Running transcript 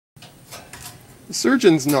The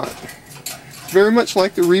surgeon's knot. It's very much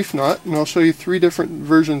like the reef knot, and I'll show you three different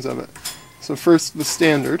versions of it. So first, the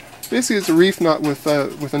standard. Basically, it's a reef knot with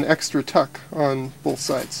an extra tuck on both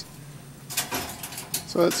sides.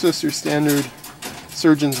 So that's just your standard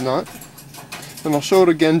surgeon's knot. And I'll show it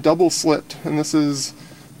again double slipped, and this is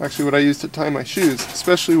actually what I use to tie my shoes,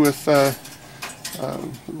 especially with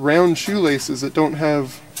round shoelaces that don't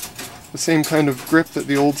have the same kind of grip that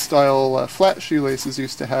the old style flat shoelaces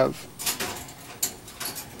used to have.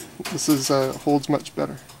 This is holds much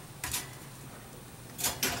better.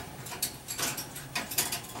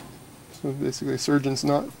 So basically a surgeon's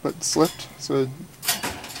knot, but slipped, so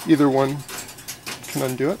either one can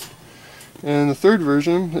undo it. And the third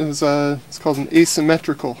version is it's called an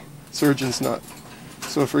asymmetrical surgeon's knot.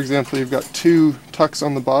 So for example, you've got two tucks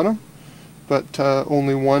on the bottom, but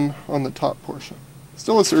only one on the top portion.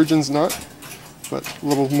 Still a surgeon's knot, but a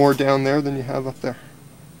little more down there than you have up there.